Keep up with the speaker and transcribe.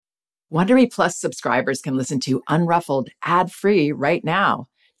Wondery Plus subscribers can listen to Unruffled ad-free right now.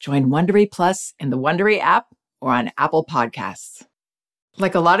 Join Wondery Plus in the Wondery app or on Apple Podcasts.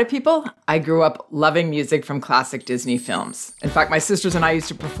 Like a lot of people, I grew up loving music from classic Disney films. In fact, my sisters and I used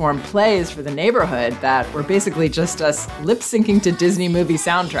to perform plays for the neighborhood that were basically just us lip-syncing to Disney movie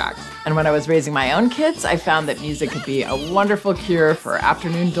soundtracks. And when I was raising my own kids, I found that music could be a wonderful cure for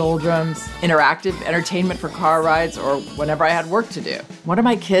afternoon doldrums, interactive entertainment for car rides, or whenever I had work to do. One of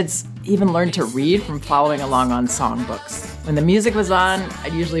my kids even learned to read from following along on songbooks. When the music was on,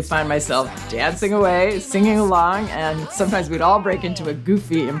 I'd usually find myself dancing away, singing along, and sometimes we'd all break into a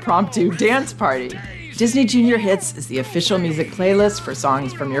goofy, impromptu dance party. Disney Junior Hits is the official music playlist for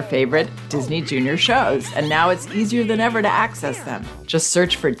songs from your favorite Disney Junior shows, and now it's easier than ever to access them. Just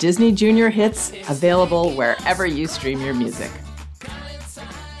search for Disney Junior Hits, available wherever you stream your music.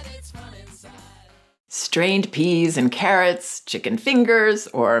 Strained peas and carrots, chicken fingers,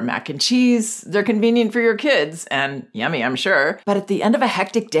 or mac and cheese. They're convenient for your kids and yummy, I'm sure. But at the end of a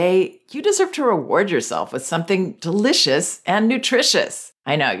hectic day, you deserve to reward yourself with something delicious and nutritious.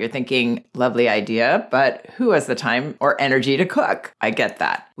 I know you're thinking, lovely idea, but who has the time or energy to cook? I get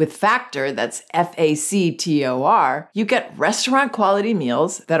that. With Factor, that's Factor, you get restaurant quality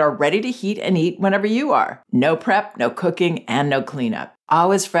meals that are ready to heat and eat whenever you are. No prep, no cooking, and no cleanup.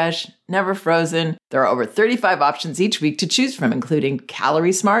 Always fresh, never frozen. There are over 35 options each week to choose from, including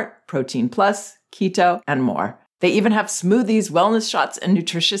Calorie Smart, Protein Plus, Keto, and more. They even have smoothies, wellness shots, and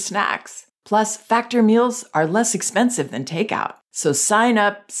nutritious snacks. Plus, Factor meals are less expensive than takeout. So sign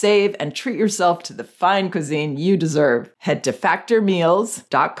up, save, and treat yourself to the fine cuisine you deserve. Head to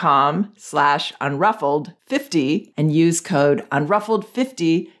factormeals.com/unruffled50 and use code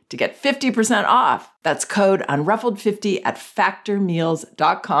unruffled50 to get 50% off. That's code unruffled50 at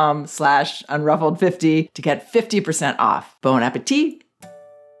factormeals.com/unruffled50 to get 50% off. Bon appetit!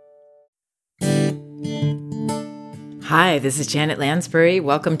 Hi, this is Janet Lansbury.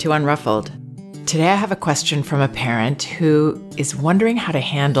 Welcome to Unruffled. Today I have a question from a parent who is wondering how to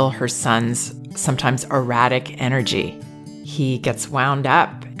handle her son's sometimes erratic energy. He gets wound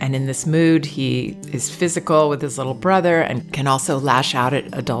up, and in this mood, he is physical with his little brother and can also lash out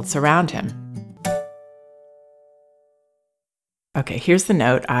at adults around him. Okay, here's the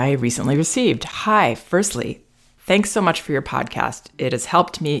note I recently received. Hi, firstly, thanks so much for your podcast. It has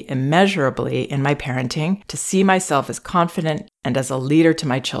helped me immeasurably in my parenting to see myself as confident and as a leader to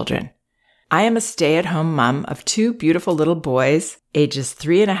my children. I am a stay-at-home mom of two beautiful little boys, ages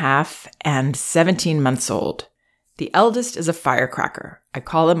 3.5 and 17 months old. The eldest is a firecracker. I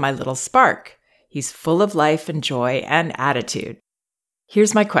call him my little spark. He's full of life and joy and attitude.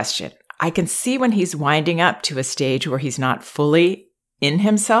 Here's my question. I can see when he's winding up to a stage where he's not fully in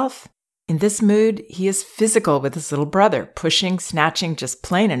himself. In this mood, he is physical with his little brother, pushing, snatching, just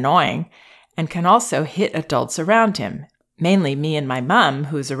plain annoying, and can also hit adults around him, mainly me and my mom,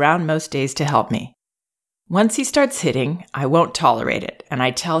 who's around most days to help me. Once he starts hitting, I won't tolerate it, and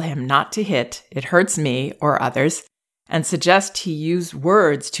I tell him not to hit, it hurts me or others, and suggest he use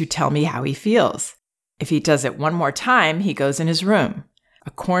words to tell me how he feels. If he does it one more time, he goes in his room.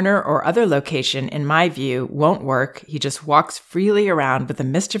 A corner or other location, in my view, won't work. He just walks freely around with a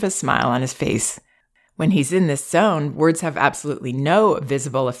mischievous smile on his face. When he's in this zone, words have absolutely no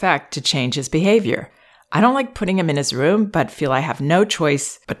visible effect to change his behavior. I don't like putting him in his room, but feel I have no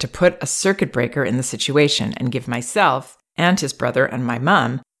choice but to put a circuit breaker in the situation and give myself, and his brother and my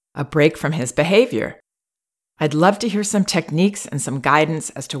mom, a break from his behavior. I'd love to hear some techniques and some guidance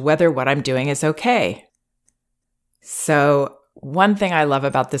as to whether what I'm doing is okay. So, one thing I love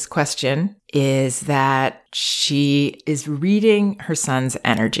about this question is that she is reading her son's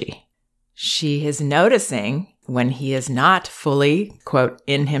energy. She is noticing when he is not fully, quote,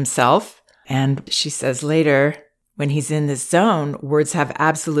 in himself. And she says later, when he's in this zone, words have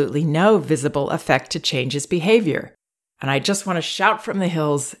absolutely no visible effect to change his behavior. And I just want to shout from the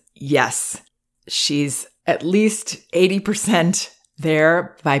hills, yes, she's at least 80%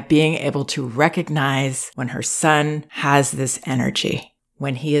 there by being able to recognize when her son has this energy,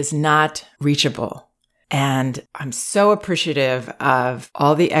 when he is not reachable. And I'm so appreciative of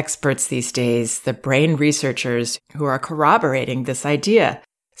all the experts these days, the brain researchers who are corroborating this idea.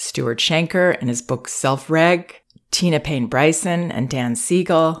 Stuart Shanker in his book Self-Reg, Tina Payne Bryson and Dan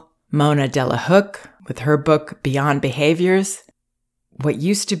Siegel, Mona Delahooke with her book Beyond Behaviors. What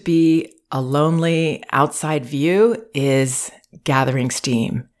used to be a lonely outside view is gathering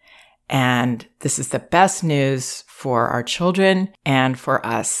steam. And this is the best news for our children and for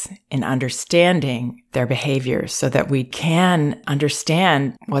us in understanding their behaviors so that we can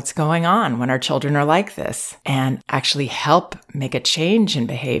understand what's going on when our children are like this and actually help make a change in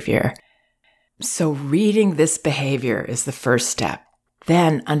behavior. So reading this behavior is the first step.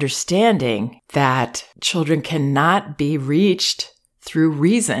 Then understanding that children cannot be reached through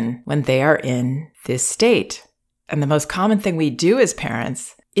reason when they are in this state. And the most common thing we do as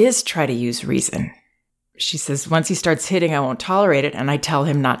parents is try to use reason. She says, once he starts hitting, I won't tolerate it, and I tell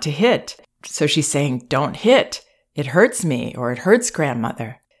him not to hit. So she's saying, don't hit. It hurts me, or it hurts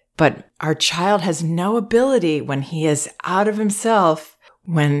grandmother. But our child has no ability when he is out of himself,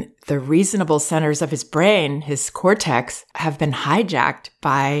 when the reasonable centers of his brain, his cortex, have been hijacked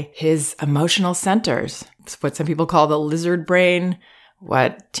by his emotional centers. It's what some people call the lizard brain,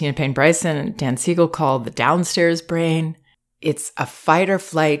 what Tina Payne Bryson and Dan Siegel call the downstairs brain. It's a fight or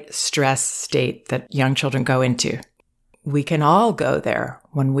flight stress state that young children go into. We can all go there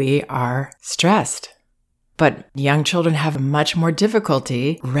when we are stressed. But young children have much more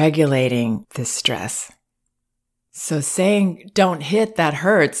difficulty regulating this stress. So saying, don't hit, that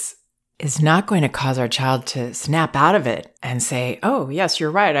hurts, is not going to cause our child to snap out of it and say, oh, yes,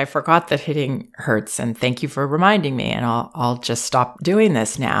 you're right. I forgot that hitting hurts, and thank you for reminding me, and I'll just stop doing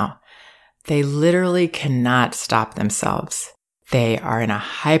this now. They literally cannot stop themselves. They are in a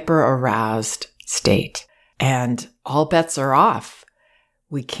hyper-aroused state, and all bets are off.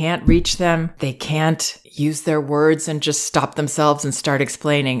 We can't reach them. They can't use their words and just stop themselves and start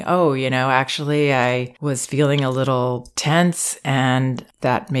explaining, oh, actually I was feeling a little tense and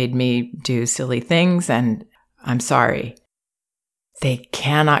that made me do silly things and I'm sorry. They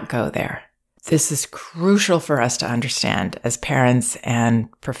cannot go there. This is crucial for us to understand as parents and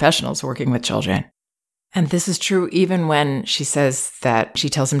professionals working with children. And this is true even when she says that she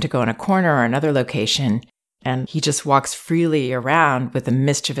tells him to go in a corner or another location and he just walks freely around with a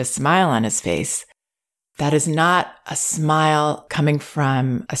mischievous smile on his face. That is not a smile coming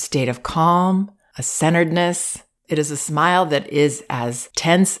from a state of calm, a centeredness. It is a smile that is as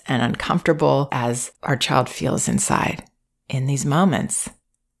tense and uncomfortable as our child feels inside in these moments.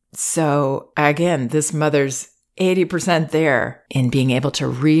 So again, this mother's 80% there in being able to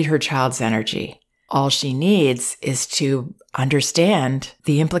read her child's energy. All she needs is to understand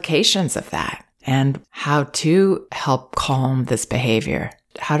the implications of that and how to help calm this behavior,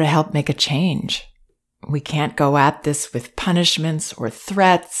 how to help make a change. We can't go at this with punishments or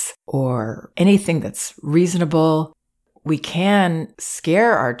threats or anything that's reasonable. We can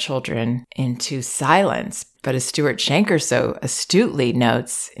scare our children into silence, but as Stuart Shanker so astutely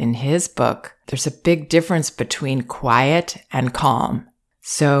notes in his book, there's a big difference between quiet and calm.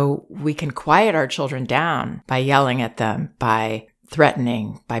 So we can quiet our children down by yelling at them, by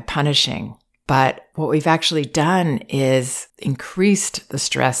threatening, by punishing. But what we've actually done is increased the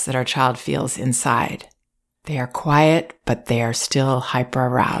stress that our child feels inside. They are quiet, but they are still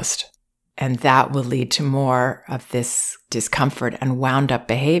hyper-aroused. And that will lead to more of this discomfort and wound-up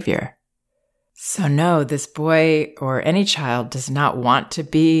behavior. So no, this boy or any child does not want to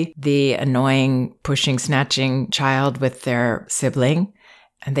be the annoying, pushing, snatching child with their sibling.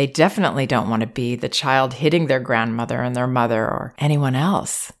 And they definitely don't want to be the child hitting their grandmother and their mother or anyone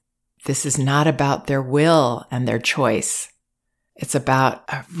else. This is not about their will and their choice. It's about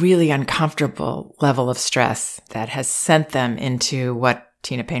a really uncomfortable level of stress that has sent them into what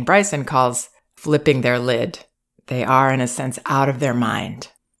Tina Payne Bryson calls flipping their lid. They are, in a sense, out of their mind.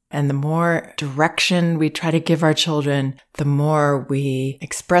 And the more direction we try to give our children, the more we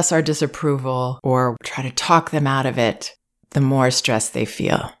express our disapproval or try to talk them out of it, the more stress they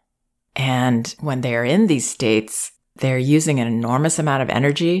feel. And when they are in these states, they're using an enormous amount of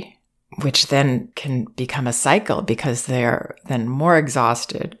energy, which then can become a cycle because they're then more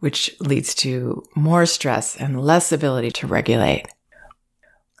exhausted, which leads to more stress and less ability to regulate.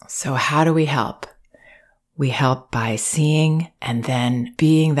 So how do we help? We help by seeing and then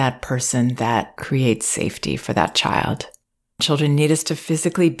being that person that creates safety for that child. Children need us to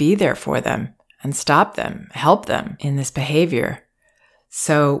physically be there for them and stop them, help them in this behavior.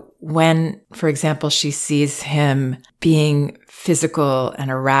 So when, for example, she sees him being physical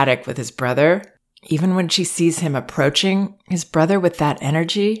and erratic with his brother, even when she sees him approaching his brother with that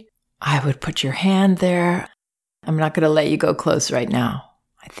energy, I would put your hand there. I'm not going to let you go close right now.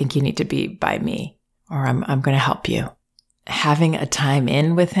 I think you need to be by me, or I'm going to help you. Having a time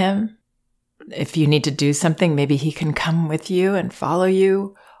in with him. If you need to do something, maybe he can come with you and follow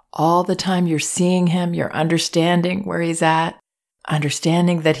you. All the time you're seeing him, you're understanding where he's at,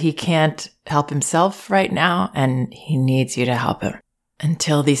 understanding that he can't help himself right now and he needs you to help him.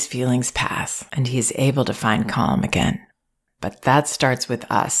 until these feelings pass and he's able to find calm again. But that starts with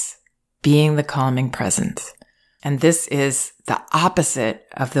us being the calming presence. And this is the opposite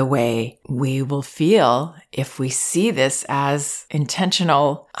of the way we will feel if we see this as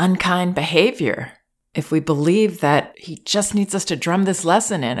intentional, unkind behavior. If we believe that he just needs us to drum this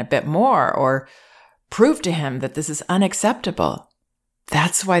lesson in a bit more or prove to him that this is unacceptable.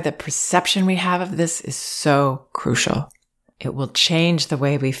 That's why the perception we have of this is so crucial. It will change the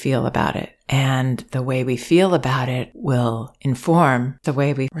way we feel about it. And the way we feel about it will inform the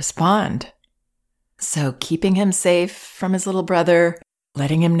way we respond. So keeping him safe from his little brother,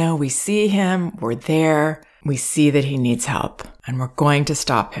 letting him know we see him, we're there, we see that he needs help, and we're going to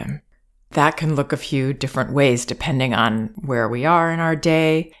stop him. That can look a few different ways depending on where we are in our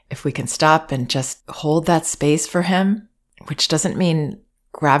day. If we can stop and just hold that space for him, which doesn't mean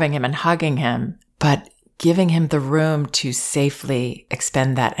grabbing him and hugging him, but giving him the room to safely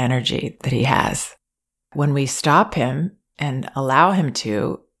expend that energy that he has. When we stop him and allow him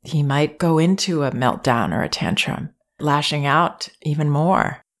to, he might go into a meltdown or a tantrum, lashing out even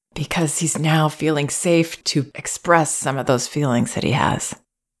more because he's now feeling safe to express some of those feelings that he has.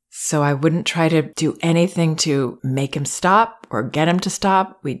 So I wouldn't try to do anything to make him stop or get him to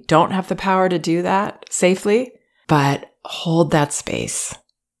stop. We don't have the power to do that safely, but hold that space.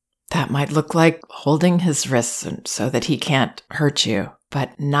 That might look like holding his wrists so that he can't hurt you,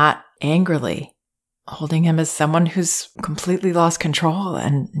 but not angrily. Holding him as someone who's completely lost control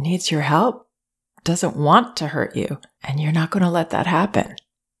and needs your help, doesn't want to hurt you, and you're not going to let that happen.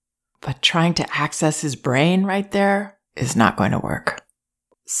 But trying to access his brain right there is not going to work.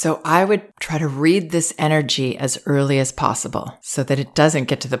 So I would try to read this energy as early as possible so that it doesn't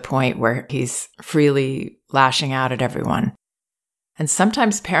get to the point where he's freely lashing out at everyone. And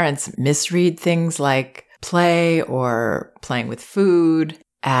sometimes parents misread things like play or playing with food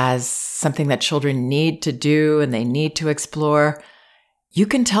as something that children need to do and they need to explore. You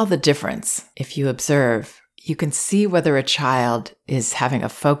can tell the difference if you observe. You can see whether a child is having a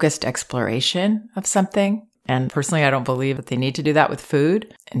focused exploration of something. And personally, I don't believe that they need to do that with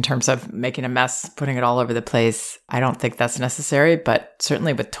food in terms of making a mess, putting it all over the place. I don't think that's necessary, but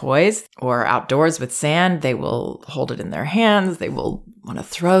certainly with toys or outdoors with sand, they will hold it in their hands. They will want to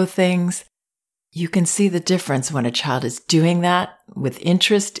throw things. You can see the difference when a child is doing that with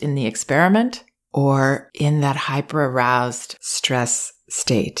interest in the experiment or in that hyper-aroused stress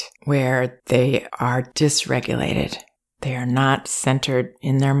state where they are dysregulated. They are not centered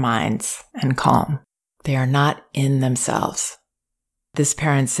in their minds and calm. They are not in themselves. This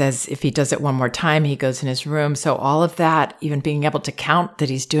parent says if he does it one more time, he goes in his room. So all of that, even being able to count that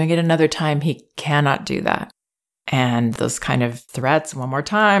he's doing it another time, he cannot do that. And those kind of threats, one more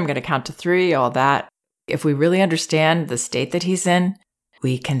time, I'm going to count to 3, all that. If we really understand the state that he's in,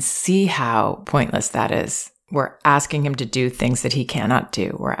 we can see how pointless that is. We're asking him to do things that he cannot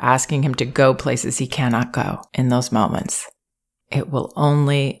do. We're asking him to go places he cannot go in those moments. It will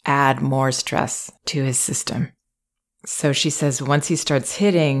only add more stress to his system. So she says, once he starts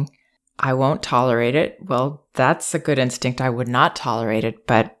hitting, I won't tolerate it. Well, that's a good instinct. I would not tolerate it,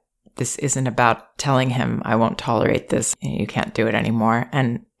 but this isn't about telling him I won't tolerate this. You can't do it anymore.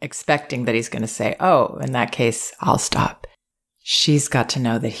 And expecting that he's going to say, oh, in that case, I'll stop. She's got to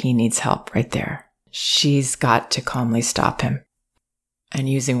know that he needs help right there. She's got to calmly stop him. And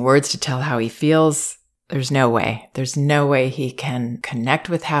using words to tell how he feels, there's no way. There's no way he can connect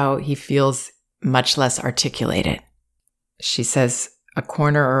with how he feels, much less articulate it. She says a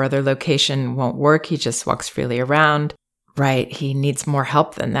corner or other location won't work. He just walks freely around. Right. He needs more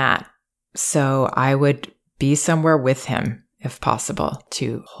help than that. So I would be somewhere with him, if possible,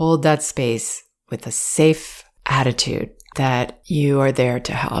 to hold that space with a safe attitude that you are there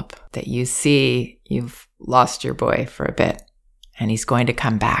to help, that you see you've lost your boy for a bit and he's going to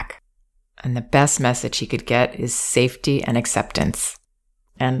come back. And the best message he could get is safety and acceptance.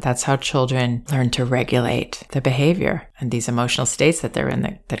 And that's how children learn to regulate the behavior and these emotional states that they're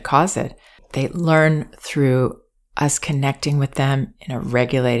in that cause it. They learn through us connecting with them in a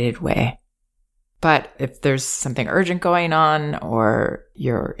regulated way. But if there's something urgent going on or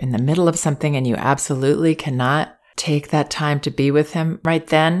you're in the middle of something and you absolutely cannot take that time to be with him right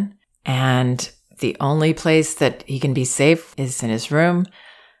then, and the only place that he can be safe is in his room,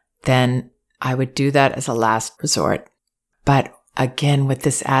 then I would do that as a last resort. But again, with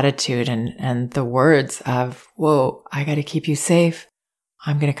this attitude and the words of, whoa, I got to keep you safe.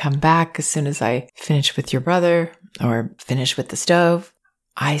 I'm going to come back as soon as I finish with your brother or finish with the stove.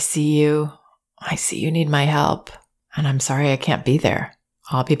 I see you. I see you need my help. And I'm sorry I can't be there.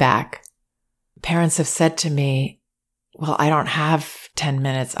 I'll be back. Parents have said to me, well, I don't have 10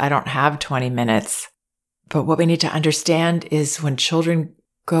 minutes. I don't have 20 minutes. But what we need to understand is when children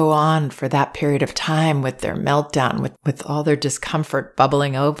go on for that period of time with their meltdown, with all their discomfort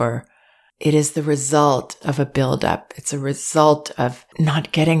bubbling over, it is the result of a buildup. It's a result of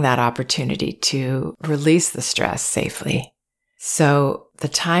not getting that opportunity to release the stress safely. So the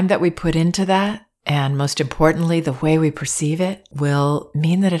time that we put into that, and most importantly, the way we perceive it, will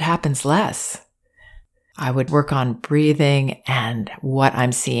mean that it happens less. I would work on breathing and what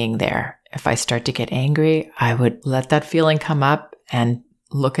I'm seeing there. If I start to get angry, I would let that feeling come up and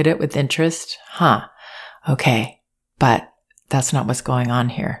look at it with interest. Okay, but that's not what's going on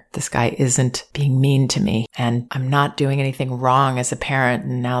here. This guy isn't being mean to me, and I'm not doing anything wrong as a parent,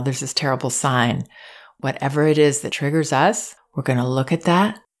 and now there's this terrible sign. Whatever it is that triggers us, we're going to look at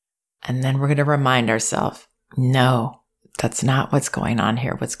that, and then we're going to remind ourselves, no, that's not what's going on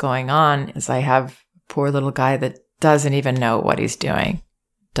here. What's going on is I have a poor little guy that doesn't even know what he's doing,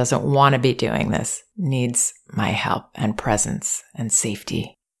 doesn't want to be doing this, needs my help and presence and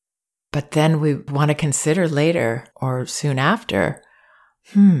safety. But then we want to consider later or soon after,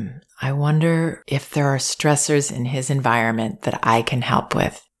 I wonder if there are stressors in his environment that I can help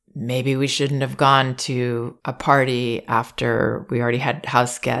with. Maybe we shouldn't have gone to a party after we already had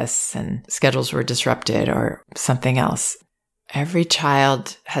house guests and schedules were disrupted or something else. Every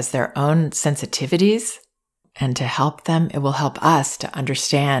child has their own sensitivities, and to help them, it will help us to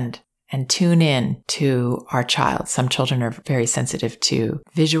understand and tune in to our child. Some children are very sensitive to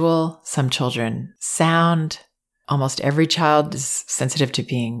visual, some children sound. Almost every child is sensitive to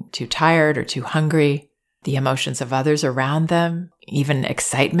being too tired or too hungry. The emotions of others around them, even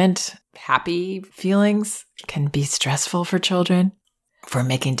excitement, happy feelings can be stressful for children. If we're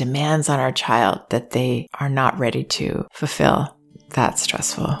making demands on our child that they are not ready to fulfill, that's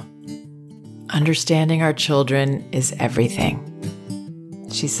stressful. Understanding our children is everything.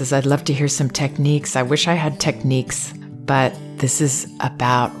 She says, I'd love to hear some techniques. I wish I had techniques, but this is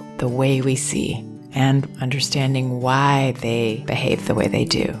about the way we see and understanding why they behave the way they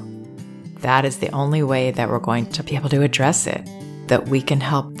do. That is the only way that we're going to be able to address it, that we can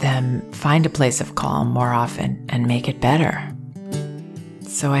help them find a place of calm more often and make it better.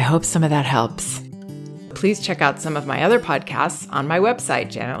 So I hope some of that helps. Please check out some of my other podcasts on my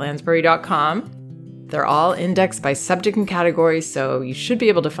website, janetlansbury.com. They're all indexed by subject and category, so you should be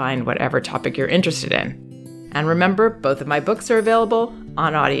able to find whatever topic you're interested in. And remember, both of my books are available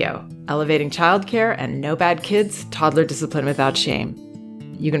on audio, Elevating Childcare and No Bad Kids, Toddler Discipline Without Shame.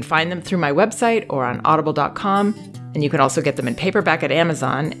 You can find them through my website or on audible.com, and you can also get them in paperback at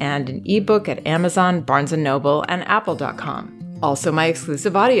Amazon and an ebook at Amazon, Barnes & Noble, and apple.com. Also my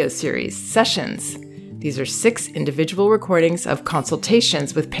exclusive audio series, Sessions. These are 6 individual recordings of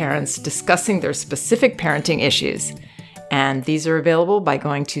consultations with parents discussing their specific parenting issues. And these are available by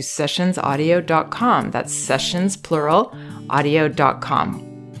going to sessionsaudio.com. That's sessions, plural, audio.com.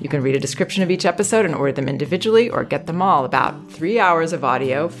 You can read a description of each episode and order them individually or get them all, about 3 hours of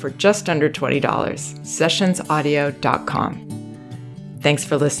audio for just under $20. Sessionsaudio.com. Thanks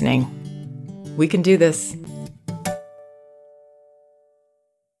for listening. We can do this.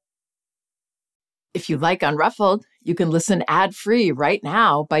 If you like Unruffled, you can listen ad-free right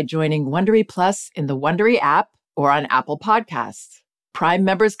now by joining Wondery Plus in the Wondery app or on Apple Podcasts. Prime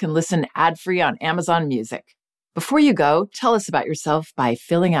members can listen ad-free on Amazon Music. Before you go, tell us about yourself by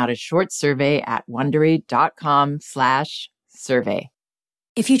filling out a short survey at Wondery.com/survey.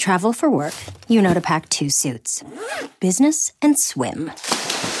 If you travel for work, you know to pack 2 suits. Business and swim.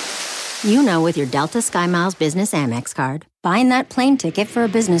 You know with your Delta SkyMiles Business Amex card, buying that plane ticket for a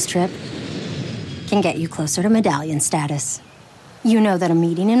business trip can get you closer to medallion status. You know that a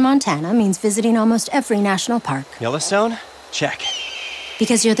meeting in Montana means visiting almost every national park. Yellowstone? Check.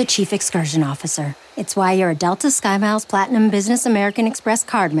 Because you're the chief excursion officer. It's why you're a Delta SkyMiles Platinum Business American Express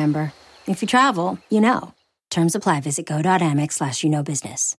card member. If you travel, you know. Terms apply. Visit go.amex/you-know-business.